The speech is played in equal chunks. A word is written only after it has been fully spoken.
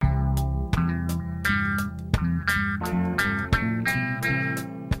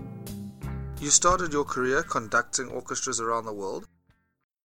You started your career conducting orchestras around the world.